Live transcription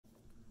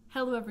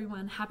Hello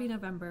everyone, happy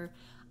November.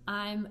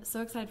 I'm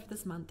so excited for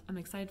this month. I'm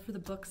excited for the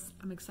books.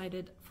 I'm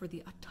excited for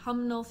the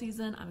autumnal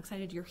season. I'm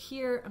excited you're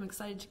here. I'm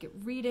excited to get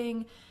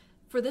reading.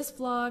 For this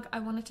vlog, I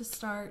wanted to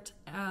start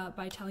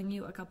by telling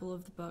you a couple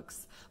of the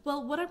books.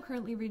 Well, what I'm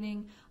currently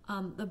reading,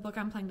 the book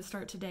I'm planning to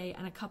start today,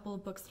 and a couple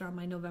of books that are on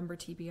my November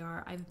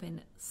TBR. I've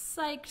been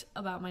psyched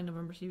about my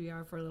November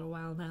TBR for a little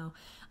while now.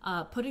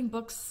 Putting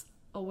books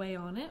away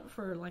on it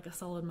for like a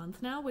solid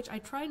month now, which I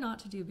try not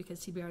to do because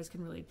TBRs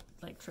can really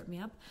like trip me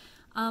up.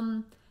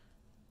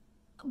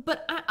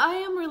 But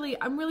I'm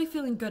really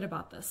feeling good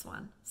about this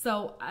one.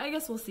 So I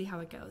guess we'll see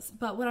how it goes.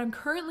 But what I'm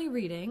currently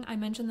reading, I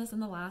mentioned this in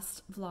the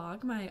last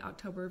vlog, my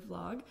October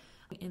vlog,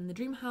 In the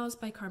Dream House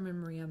by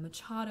Carmen Maria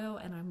Machado,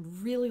 and I'm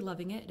really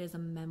loving it. It is a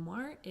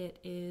memoir. It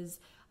is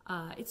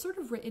it's sort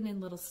of written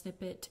in little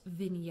snippet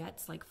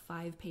vignettes, like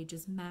 5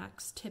 pages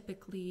max,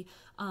 typically.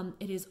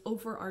 It is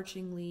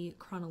overarchingly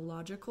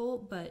chronological,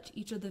 but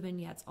each of the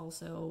vignettes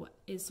also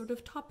is sort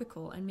of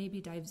topical and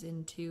maybe dives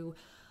into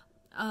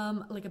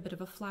like a bit of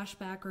a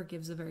flashback or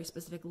gives a very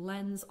specific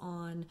lens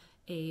on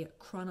a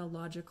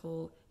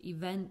chronological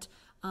event.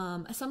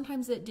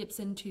 Sometimes it dips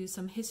into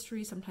some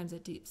history, sometimes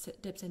it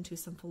dips into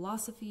some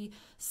philosophy.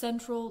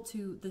 Central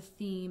to the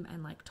theme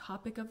and like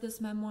topic of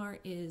this memoir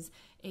is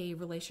a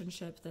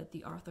relationship that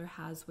the author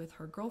has with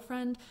her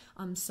girlfriend.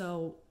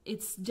 So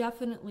it's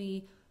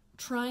definitely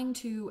trying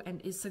to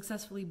and is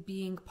successfully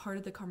being part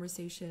of the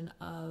conversation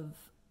of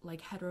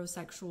like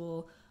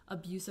heterosexual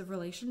abusive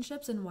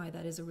relationships and why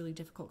that is a really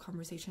difficult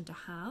conversation to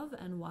have,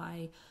 and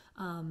why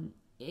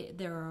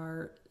there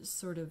are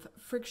sort of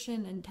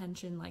friction and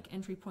tension, like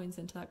entry points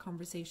into that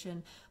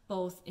conversation,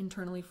 both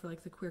internally for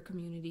like the queer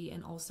community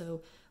and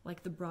also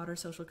like the broader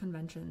social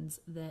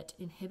conventions that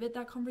inhibit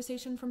that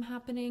conversation from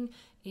happening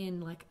in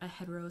like a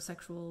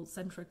heterosexual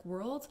centric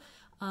world.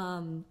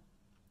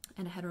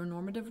 And a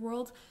heteronormative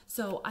world.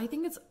 So I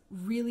think it's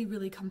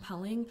really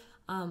compelling.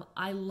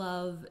 I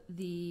love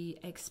the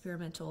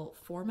experimental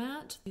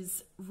format.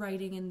 He's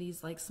writing in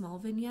these like small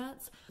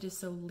vignettes. It is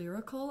so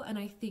lyrical, and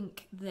I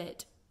think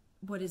that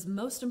what is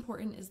most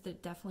important is that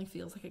it definitely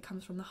feels like it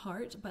comes from the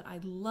heart, but I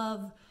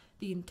love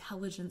the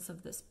intelligence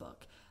of this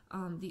book.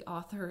 The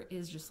author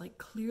is just like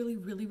clearly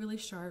really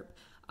sharp,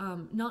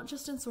 not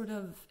just in sort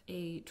of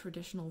a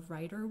traditional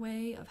writer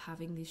way of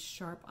having these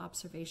sharp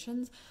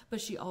observations, but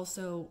she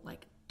also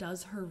like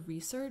does her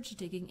research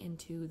digging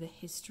into the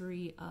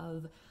history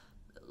of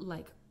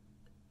like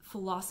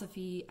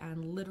philosophy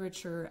and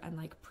literature and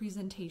like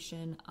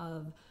presentation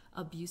of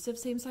abusive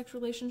same-sex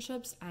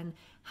relationships, and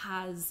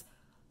has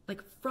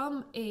like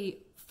from a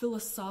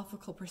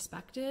philosophical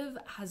perspective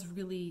has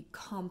really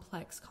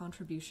complex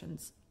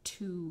contributions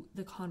to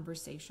the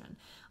conversation.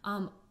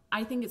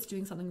 I think it's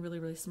doing something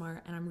really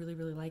smart, and I'm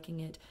really liking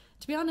it.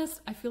 To be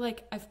honest, I feel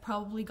like I've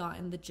probably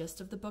gotten the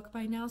gist of the book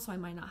by now, so I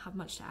might not have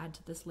much to add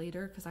to this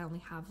later because I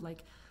only have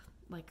like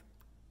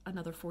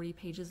another 40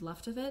 pages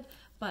left of it,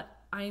 but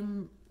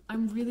I'm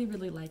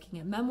really liking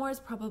it. Memoir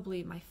is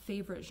probably my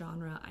favorite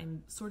genre,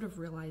 I'm sort of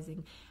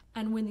realizing.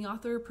 And when the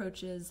author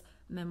approaches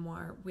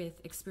memoir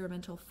with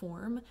experimental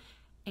form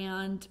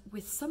and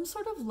with some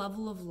sort of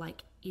level of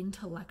like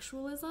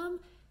intellectualism,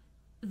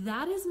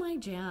 that is my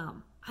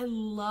jam. I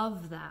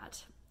love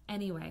that.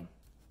 Anyway,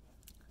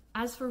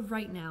 as for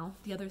right now,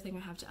 the other thing I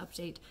have to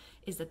update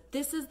is that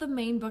this is the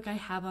main book I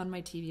have on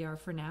my TBR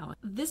for now.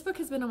 This book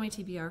has been on my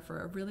TBR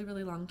for a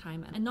really long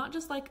time, and not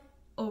just like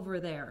over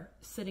there,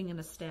 sitting in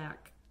a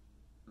stack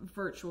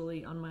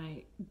virtually on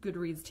my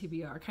Goodreads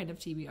TBR, kind of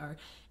TBR.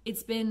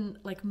 It's been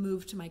like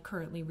moved to my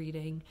currently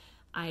reading.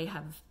 I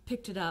have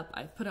picked it up,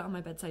 I've put it on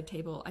my bedside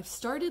table. I've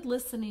started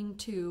listening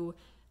to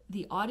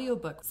the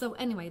audiobook. So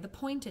anyway, the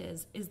point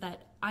is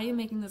that I am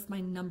making this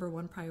my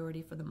 #1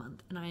 priority for the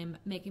month, and I am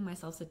making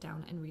myself sit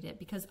down and read it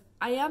because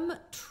I am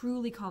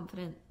truly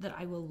confident that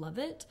I will love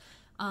it.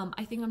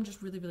 I think I'm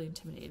just really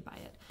intimidated by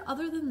it.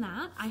 Other than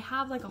that, I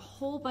have like a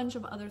whole bunch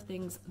of other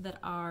things that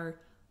are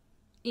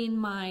in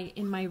my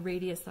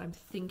radius that I'm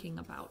thinking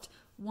about.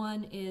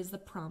 One is The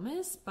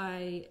Promise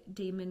by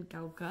Damon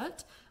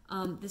Galgut.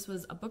 This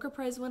was a Booker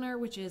Prize winner,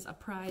 which is a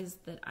prize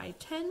that I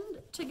tend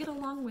to get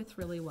along with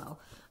really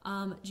well.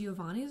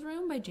 Giovanni's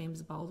Room by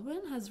James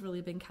Baldwin has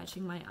really been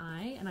catching my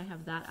eye, and I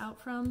have that out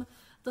from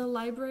the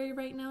library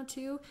right now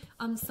too.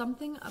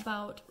 Something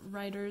About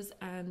Writers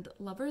and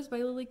Lovers by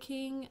Lily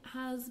King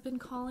has been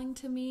calling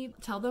to me.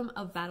 Tell Them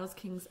of Battles,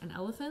 Kings, and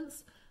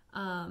Elephants.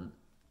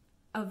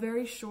 A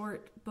very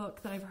short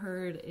book that I've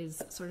heard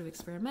is sort of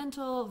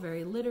experimental,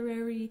 very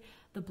literary.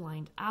 The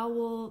Blind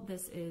Owl.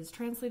 This is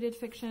translated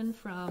fiction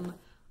from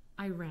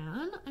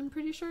Iran, I'm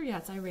pretty sure. Yeah,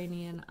 it's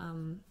Iranian.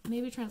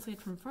 Maybe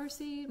translated from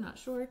Farsi, I'm not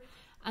sure.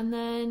 And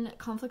then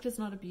Conflict is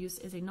Not Abuse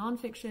is a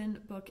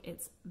nonfiction book.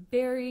 It's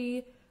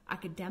very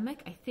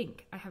academic, I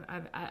think.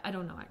 I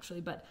don't know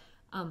actually, but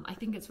I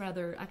think it's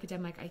rather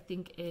academic. I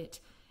think it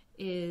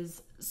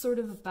is sort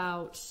of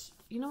about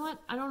You know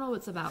what? I don't know what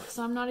it's about,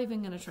 so I'm not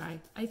even gonna try.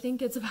 I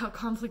think it's about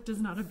conflict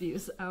is not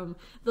abuse.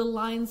 The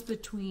lines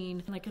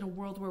between, like, in a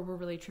world where we're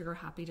really trigger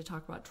happy to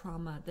talk about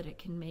trauma, that it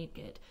can make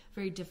it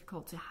very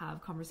difficult to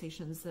have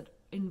conversations that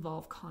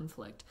involve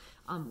conflict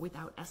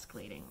without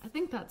escalating. I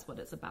think that's what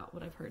it's about,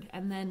 what I've heard.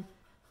 And then,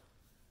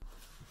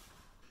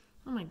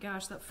 oh my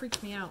gosh, that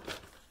freaked me out.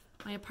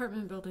 My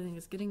apartment building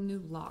is getting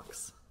new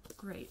locks.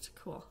 Great,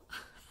 cool.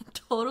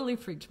 Totally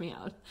freaked me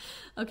out.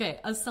 Okay,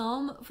 A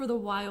Psalm for the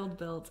Wild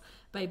Built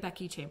by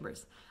Becky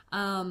Chambers.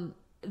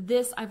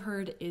 This I've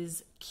heard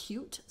is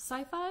cute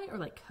sci-fi or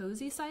like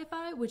cozy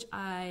sci-fi, which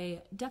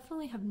I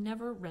definitely have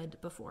never read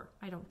before,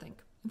 I don't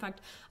think. In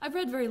fact, I've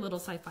read very little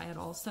sci-fi at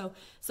all, so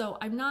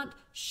I'm not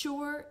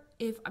sure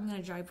if I'm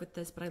gonna jive with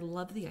this, but I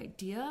love the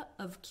idea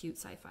of cute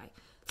sci-fi.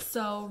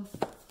 So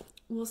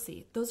we'll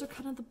see. Those are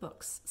kind of the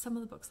books, some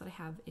of the books that I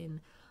have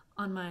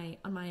I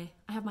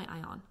have my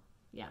eye on.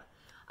 Yeah.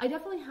 I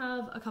definitely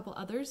have a couple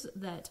others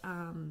that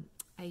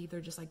I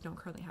either just like don't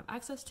currently have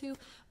access to,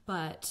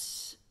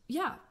 but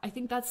yeah, I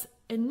think that's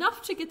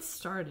enough to get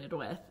started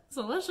with.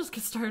 So let's just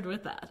get started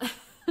with that.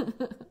 Does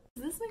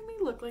this make me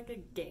look like a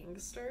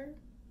gangster?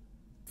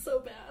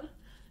 So bad.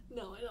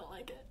 No, I don't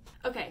like it.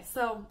 Okay,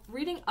 so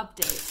reading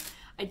update.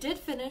 I did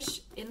finish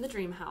In the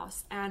Dream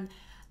House, and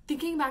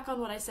thinking back on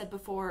what I said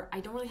before, I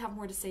don't really have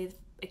more to say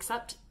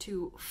except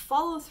to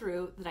follow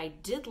through that I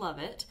did love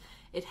it.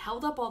 It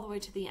held up all the way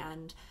to the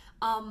end.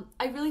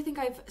 I really think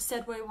I've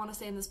said what I want to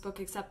say in this book,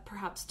 except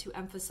perhaps to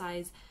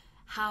emphasize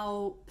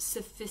how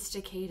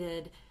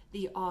sophisticated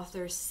the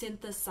author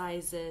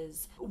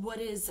synthesizes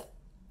what is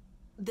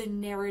the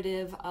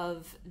narrative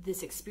of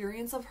this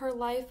experience of her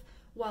life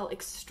while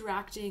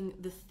extracting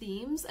the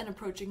themes and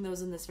approaching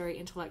those in this very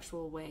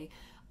intellectual way.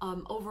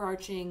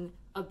 Overarching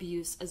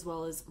abuse, as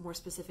well as more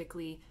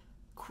specifically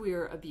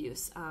queer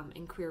abuse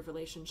in queer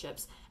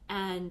relationships.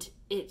 And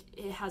it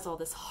has all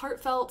this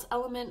heartfelt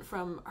element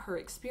from her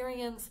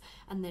experience,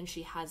 and then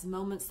she has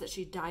moments that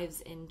she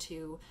dives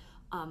into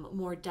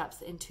more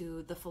depth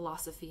into the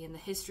philosophy and the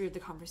history of the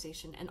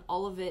conversation, and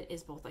all of it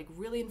is both like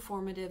really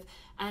informative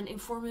and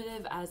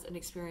informative as an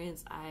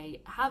experience I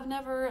have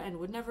never and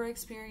would never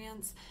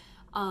experience.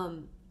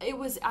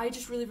 I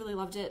just really, really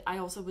loved it. I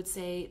also would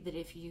say that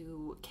if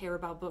you care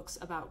about books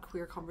about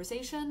queer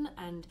conversation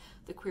and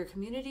the queer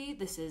community,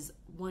 this is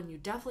one you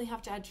definitely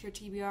have to add to your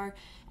TBR.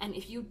 And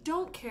if you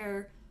don't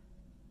care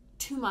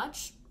too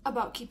much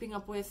about keeping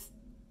up with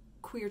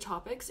queer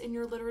topics in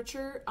your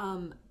literature,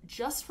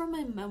 just from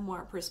a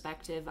memoir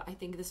perspective, I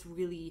think this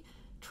really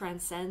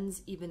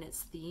transcends even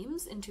its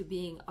themes into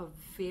being a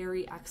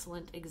very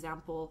excellent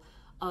example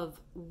of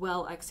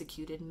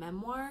well-executed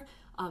memoir,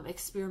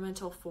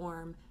 experimental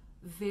form,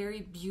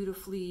 very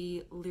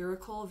beautifully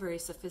lyrical, very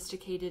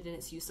sophisticated in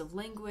its use of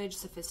language,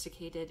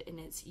 sophisticated in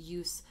its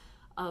use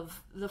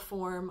of the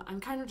form. I'm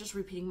kind of just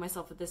repeating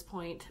myself at this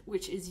point,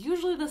 which is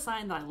usually the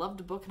sign that I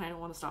loved a book and I don't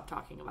want to stop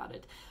talking about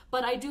it.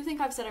 But I do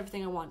think I've said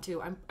everything I want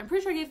to. I'm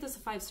pretty sure I gave this a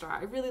 5-star.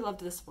 I really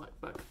loved this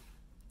book.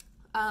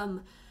 I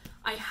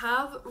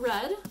have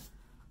read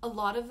a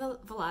lot of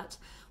Villette.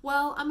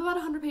 Well, I'm about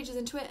 100 pages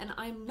into it, and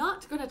I'm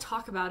not going to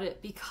talk about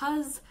it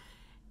because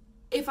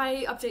if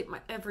I update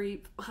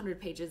every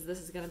 100 pages,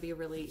 this is going to be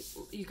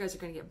you guys are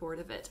going to get bored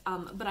of it.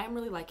 But I'm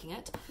really liking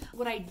it.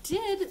 What I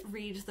did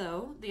read,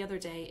 though, the other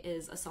day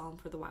is A Psalm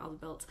for the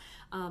Wild Built.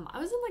 I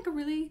was in like a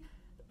really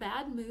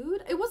bad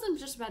mood. It wasn't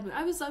just a bad mood.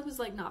 I was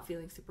like not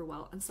feeling super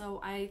well. And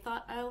so I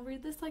thought I'll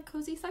read this like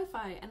cozy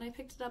sci-fi, and I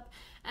picked it up.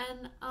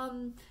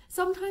 And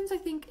sometimes I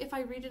think if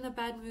I read in a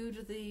bad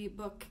mood, the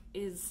book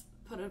is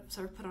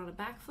put on a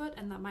back foot,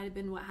 and that might have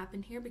been what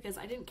happened here because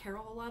I didn't care a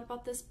whole lot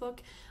about this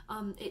book.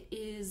 It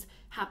is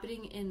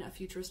happening in a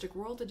futuristic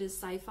world. It is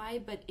sci-fi,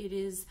 but it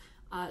is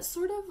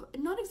sort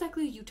of not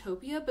exactly a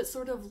utopia, but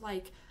sort of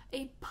like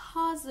a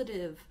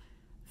positive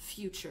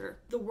future.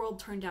 The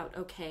world turned out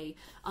okay,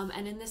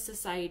 and in this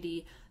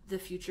society, the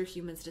future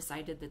humans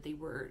decided that they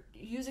were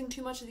using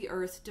too much of the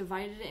earth,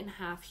 divided it in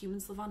half.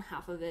 Humans live on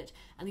half of it,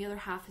 and the other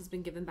half has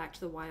been given back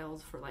to the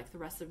wild for like the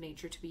rest of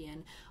nature to be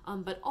in.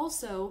 But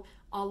also,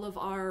 all of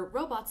our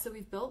robots that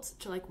we've built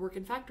to like work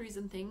in factories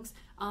and things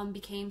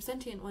became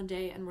sentient one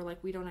day, and were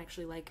like, we don't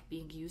actually like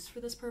being used for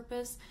this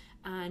purpose.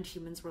 And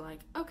humans were like,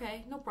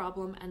 okay, no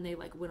problem, and they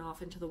like went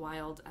off into the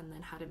wild and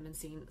then hadn't been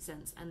seen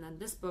since. And then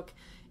this book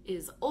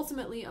is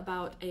ultimately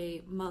about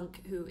a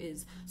monk who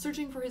is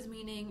searching for his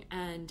meaning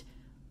and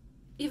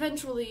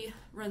eventually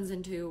runs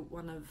into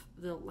one of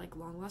the like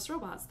long lost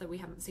robots that we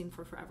haven't seen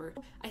for forever.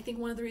 I think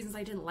one of the reasons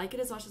I didn't like it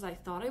as much as I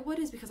thought I would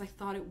is because I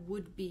thought it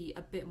would be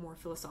a bit more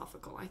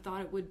philosophical. I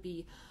thought it would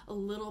be a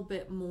little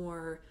bit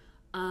more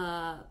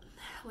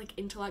like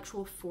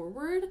intellectual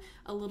forward,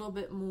 a little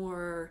bit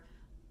more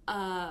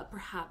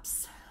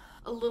perhaps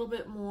a little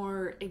bit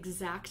more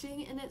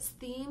exacting in its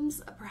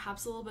themes,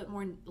 perhaps a little bit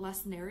more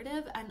less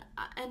narrative,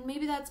 and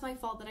maybe that's my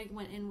fault that I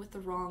went in with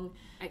the wrong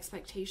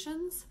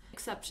expectations,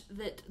 except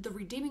that the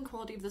redeeming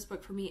quality of this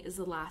book for me is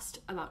the last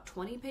about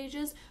 20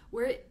 pages,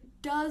 where it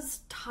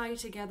does tie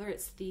together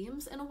its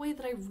themes in a way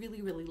that I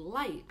really, really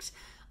liked.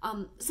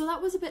 So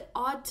that was a bit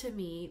odd to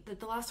me, that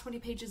the last 20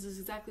 pages is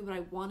exactly what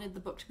I wanted the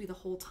book to be the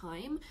whole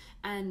time,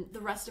 and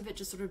the rest of it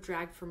just sort of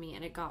dragged for me,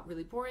 and it got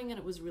really boring and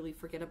it was really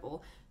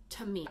forgettable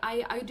to me.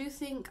 I do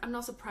think, I'm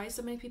not surprised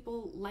so many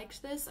people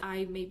liked this.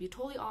 I may be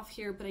totally off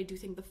here, but I do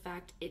think the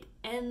fact it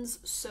ends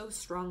so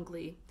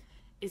strongly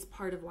is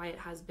part of why it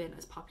has been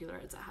as popular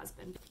as it has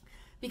been.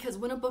 Because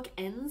when a book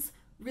ends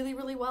really,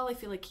 really well, I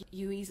feel like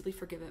you easily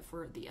forgive it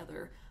for the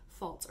other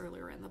faults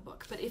earlier in the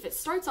book. But if it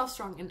starts off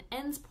strong and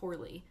ends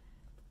poorly,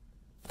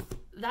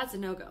 that's a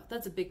no-go.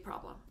 That's a big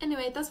problem.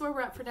 Anyway, that's where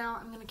we're at for now.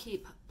 I'm gonna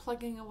keep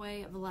plugging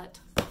away at Villette.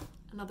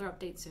 Another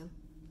update soon.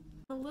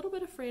 I'm a little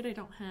bit afraid I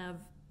don't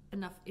have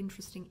enough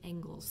interesting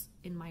angles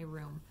in my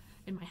room,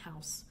 in my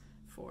house,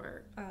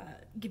 for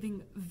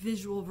giving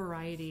visual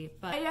variety,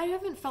 but I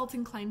haven't felt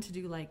inclined to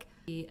do like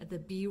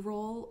the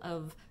B-roll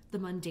of the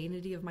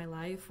mundanity of my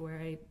life where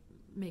I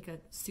make a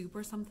soup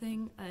or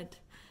something.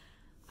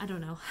 I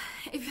don't know.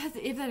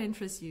 If that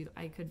interests you,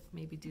 I could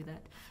maybe do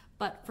that.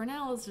 But for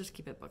now, let's just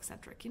keep it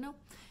book-centric, you know?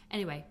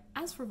 Anyway,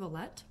 as for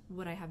Villette,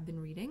 what I have been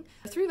reading,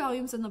 3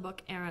 volumes in the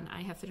book, and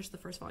I have finished the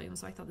first volume,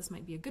 so I thought this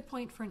might be a good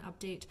point for an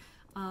update.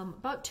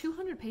 About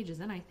 200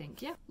 pages in, I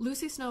think. Yeah.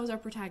 Lucy Snow is our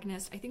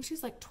protagonist. I think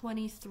she's like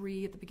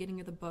 23 at the beginning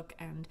of the book,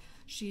 and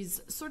she's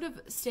sort of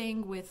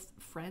staying with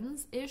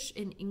friends-ish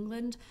in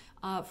England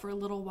for a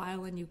little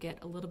while, and you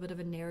get a little bit of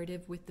a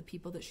narrative with the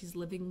people that she's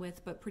living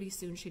with, but pretty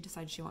soon she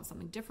decides she wants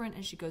something different,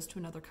 and she goes to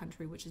another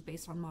country, which is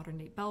based on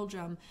modern-day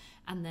Belgium,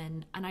 and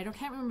I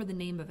can't remember the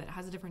name of it. It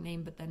has a different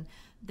name, but then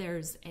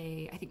there's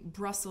I think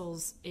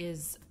Brussels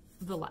is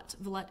Villette.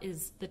 Villette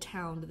is the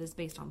town that is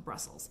based on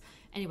Brussels.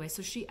 Anyway,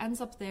 so she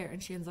ends up there,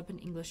 and she ends up an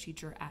English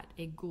teacher at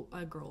a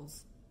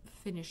girls'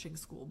 finishing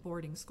school,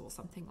 boarding school,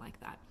 something like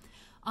that.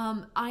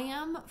 I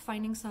am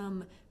finding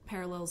some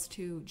parallels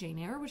to Jane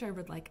Eyre, which I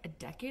read like a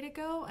decade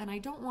ago, and I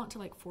don't want to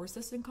like force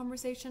this in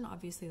conversation.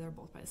 Obviously, they're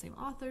both by the same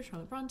author,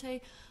 Charlotte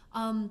Bronte.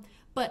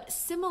 But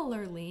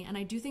similarly, and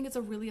I do think it's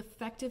a really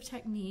effective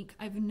technique,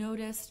 I've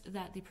noticed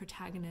that the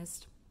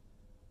protagonist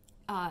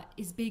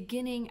is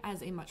beginning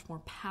as a much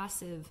more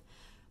passive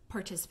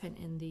participant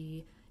in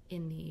the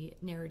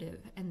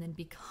narrative, and then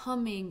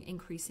becoming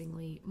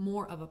increasingly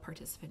more of a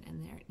participant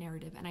in the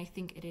narrative. And I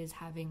think it is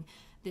having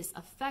this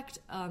effect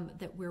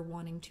that we're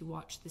wanting to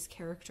watch this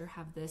character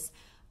have this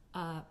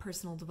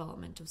personal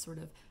development of sort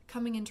of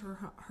coming into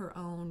her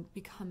own,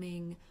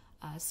 becoming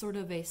sort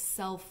of a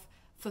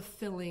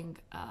self-fulfilling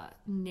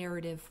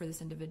narrative for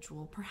this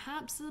individual.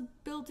 Perhaps a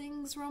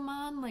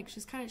Bildungsroman, like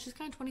she's kind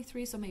of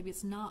 23, so maybe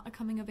it's not a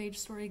coming of age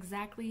story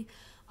exactly,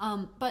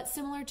 but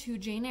similar to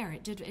Jane Eyre,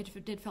 it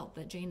did felt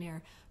that Jane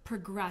Eyre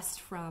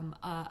progressed from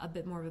a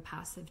bit more of a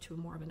passive to a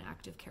more of an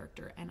active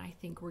character, and I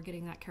think we're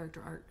getting that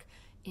character arc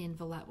in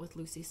Villette with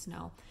Lucy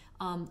Snow,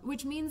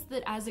 which means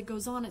that as it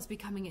goes on, it's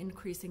becoming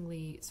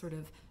increasingly sort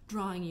of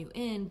drawing you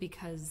in,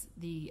 because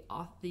the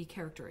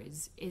character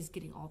is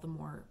getting all the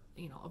more,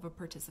 you know, of a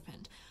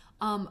participant.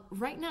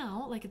 Right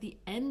now, like at the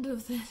end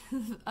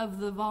of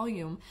the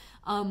volume,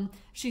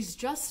 she's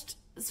just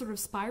sort of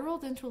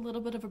spiraled into a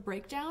little bit of a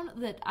breakdown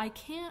that I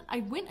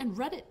went and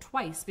read it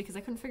twice because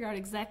I couldn't figure out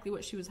exactly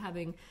what she was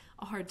having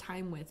a hard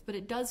time with, but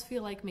it does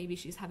feel like maybe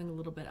she's having a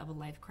little bit of a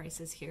life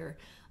crisis here,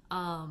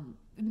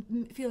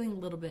 feeling a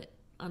little bit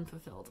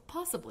unfulfilled,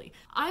 possibly.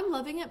 I'm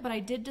loving it, but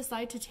I did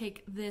decide to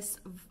take this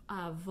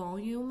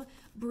volume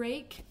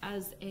break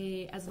as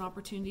an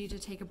opportunity to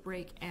take a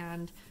break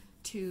and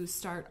to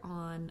start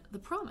on The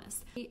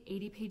Promise.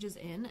 80 pages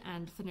in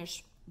and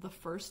finish the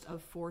first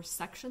of 4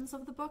 sections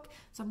of the book,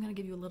 so I'm going to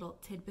give you a little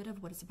tidbit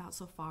of what it's about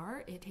so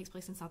far. It takes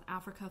place in South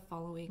Africa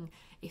following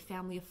a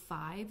family of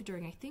 5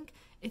 during, I think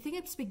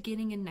it's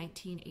beginning in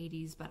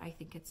 1980s, but I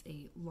think it's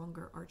a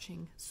longer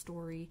arching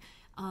story.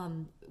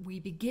 We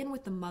begin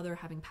with the mother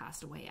having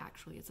passed away.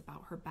 Actually, it's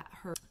about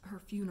her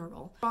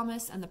funeral.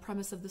 Promise, and the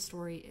premise of the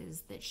story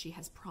is that she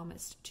has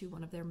promised to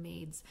one of their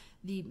maids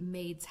the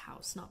maid's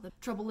house. Not the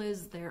trouble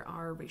is there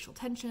are racial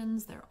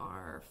tensions, there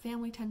are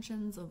family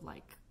tensions of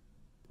like,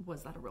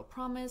 was that a real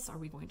promise? Are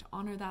we going to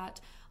honor that?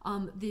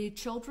 The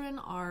children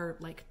are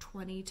like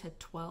 20 to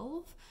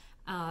 12,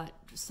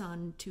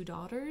 son, 2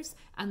 daughters,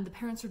 and the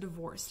parents are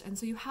divorced. And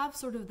so you have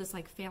sort of this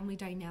like family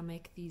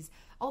dynamic.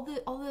 All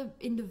the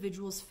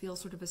individuals feel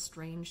sort of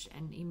estranged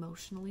and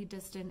emotionally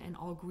distant and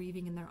all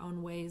grieving in their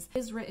own ways. It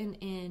is written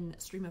in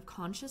stream of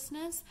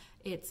consciousness.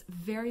 It's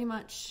very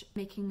much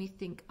making me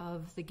think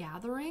of The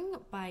Gathering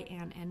by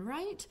Anne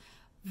Enright.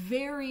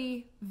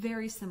 Very,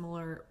 very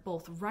similar,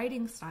 both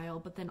writing style,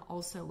 but then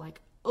also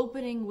like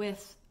opening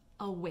with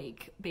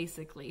awake,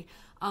 basically,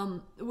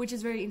 which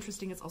is very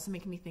interesting. It's also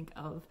making me think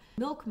of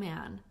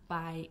Milkman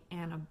by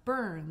Anna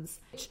Burns,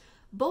 which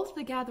both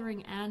The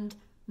Gathering and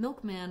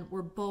Milkman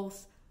were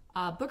both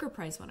Booker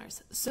Prize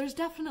winners. So there's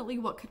definitely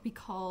what could be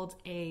called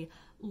a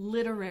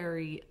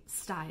literary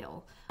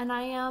style. And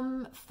I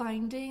am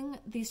finding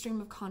the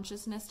stream of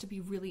consciousness to be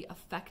really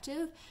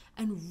effective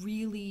and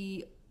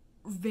really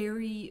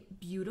very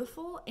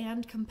beautiful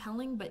and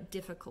compelling, but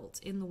difficult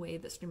in the way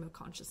that stream of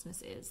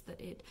consciousness is,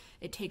 that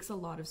it takes a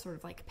lot of sort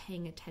of like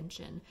paying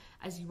attention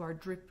as you are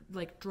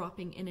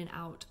dropping in and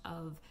out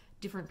of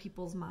different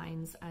people's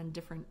minds and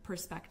different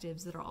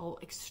perspectives that are all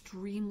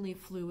extremely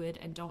fluid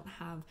and don't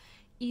have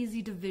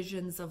easy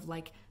divisions of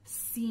like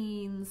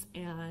scenes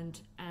and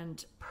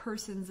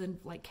persons and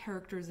like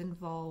characters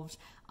involved,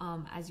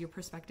 as your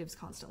perspective's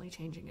constantly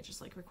changing. It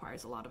just like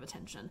requires a lot of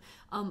attention.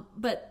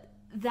 But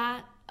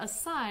that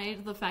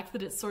aside, the fact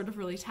that it's sort of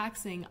really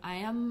taxing, I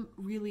am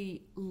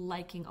really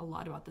liking a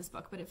lot about this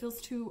book, but it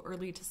feels too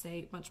early to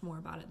say much more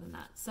about it than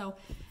that. So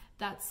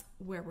that's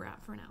where we're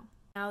at for now.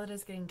 Now that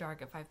it's getting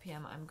dark at 5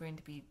 p.m., I'm going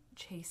to be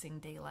chasing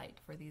daylight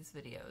for these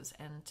videos,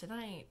 and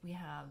tonight we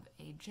have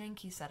a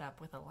janky setup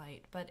with a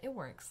light, but it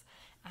works.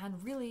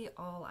 And really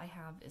all I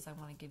have is I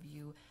want to give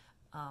you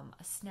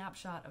a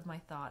snapshot of my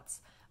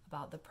thoughts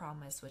about The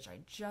Promise, which I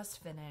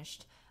just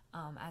finished,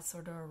 as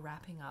sort of a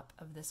wrapping up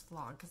of this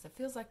vlog, because it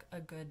feels like a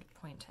good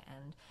point to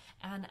end.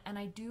 And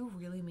I do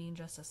really mean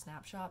just a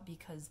snapshot,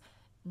 because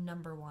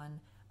number one,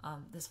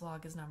 this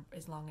vlog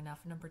is long enough.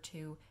 Number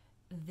two,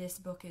 this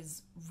book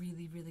is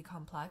really, really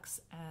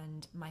complex,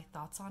 and my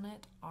thoughts on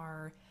it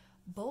are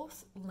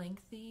both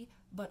lengthy,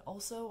 but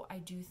also I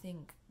do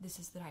think this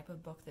is the type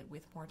of book that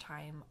with more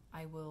time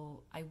I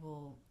will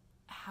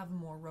have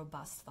more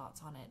robust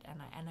thoughts on it,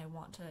 and I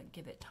want to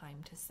give it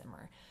time to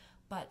simmer.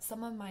 But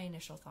some of my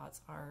initial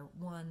thoughts are,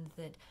 one,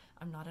 that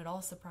I'm not at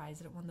all surprised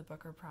that it won the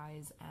Booker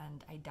Prize,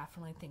 and I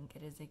definitely think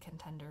it is a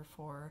contender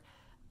for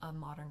a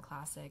modern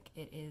classic.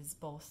 It is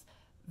both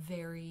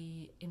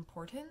very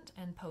important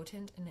and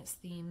potent in its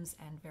themes,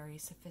 and very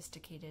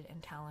sophisticated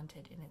and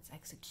talented in its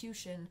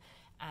execution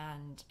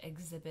and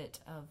exhibit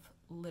of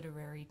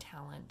literary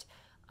talent.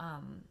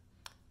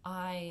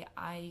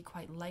 I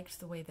quite liked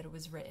the way that it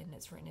was written.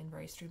 It's written in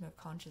very stream of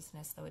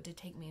consciousness, though it did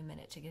take me a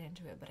minute to get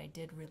into it, but I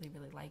did really,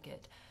 really like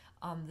it.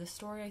 The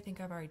story, I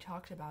think I've already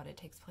talked about. It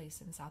takes place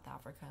in South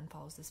Africa and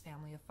follows this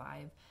family of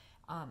 5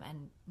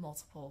 and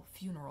multiple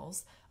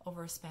funerals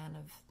over a span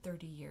of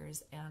 30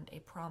 years, and a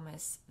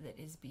promise that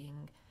is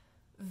being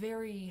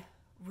very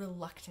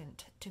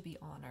reluctant to be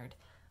honored.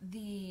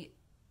 The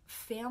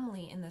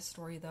family in this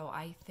story, though,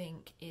 I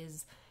think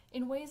is,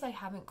 in ways I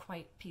haven't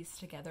quite pieced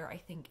together, I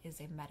think is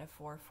a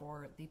metaphor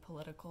for the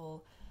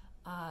political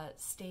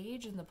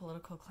stage and the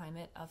political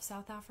climate of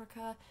South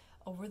Africa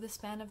over the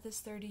span of this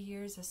 30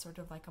 years, as sort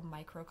of like a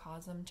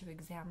microcosm to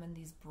examine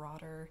these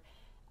broader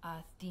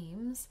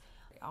themes.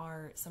 There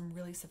are some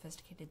really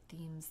sophisticated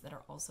themes that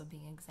are also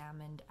being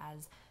examined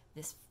as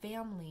this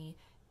family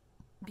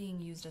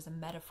being used as a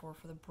metaphor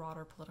for the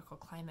broader political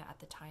climate at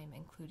the time,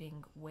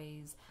 including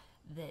ways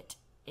that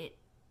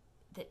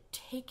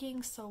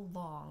taking so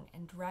long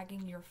and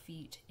dragging your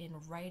feet in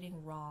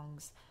righting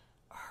wrongs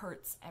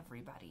hurts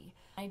everybody.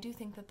 I do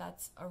think that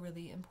that's a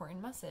really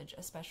important message,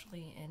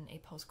 especially in a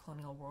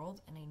post-colonial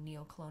world, in a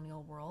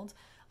neo-colonial world.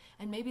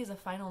 And maybe as a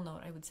final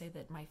note, I would say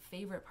that my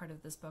favorite part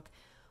of this book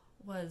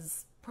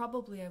was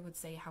probably, I would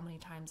say, how many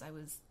times I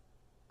was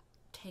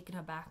taken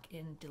aback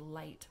in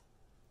delight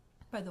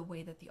by the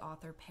way that the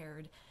author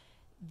paired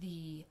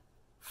the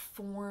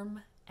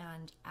form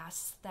and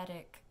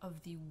aesthetic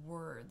of the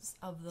words,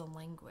 of the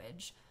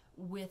language,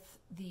 with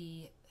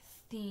the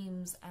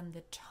themes and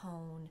the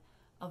tone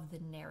of the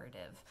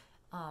narrative.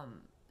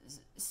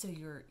 So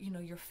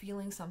you're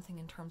feeling something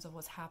in terms of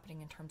what's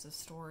happening in terms of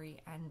story,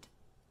 and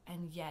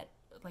yet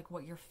like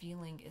what you're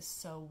feeling is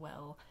so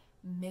well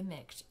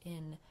mimicked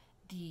in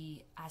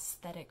the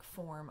aesthetic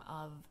form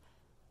of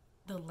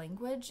the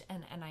language,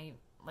 and I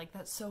like,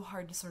 that's so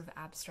hard to sort of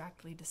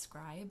abstractly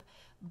describe,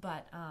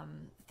 but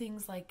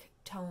things like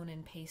tone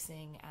and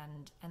pacing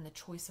and the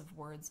choice of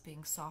words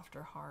being soft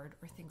or hard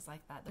or things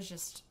like that was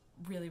just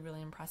really,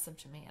 really impressive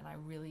to me, and I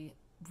really,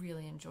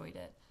 really enjoyed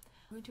it.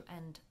 I'm going to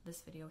end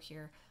this video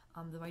here,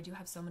 though I do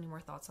have so many more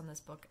thoughts on this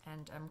book,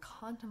 and I'm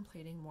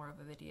contemplating more of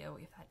a video.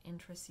 If that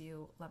interests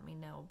you, let me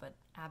know, but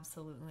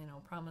absolutely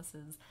no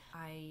promises.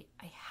 I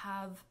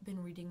have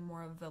been reading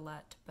more of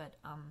Villette, but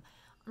I'm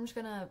just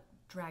gonna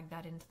drag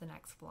that into the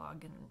next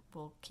vlog, and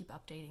we'll keep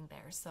updating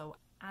there. So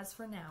as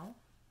for now,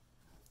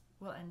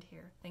 we'll end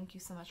here. Thank you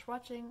so much for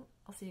watching.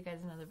 I'll see you guys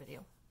in another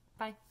video.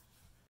 Bye.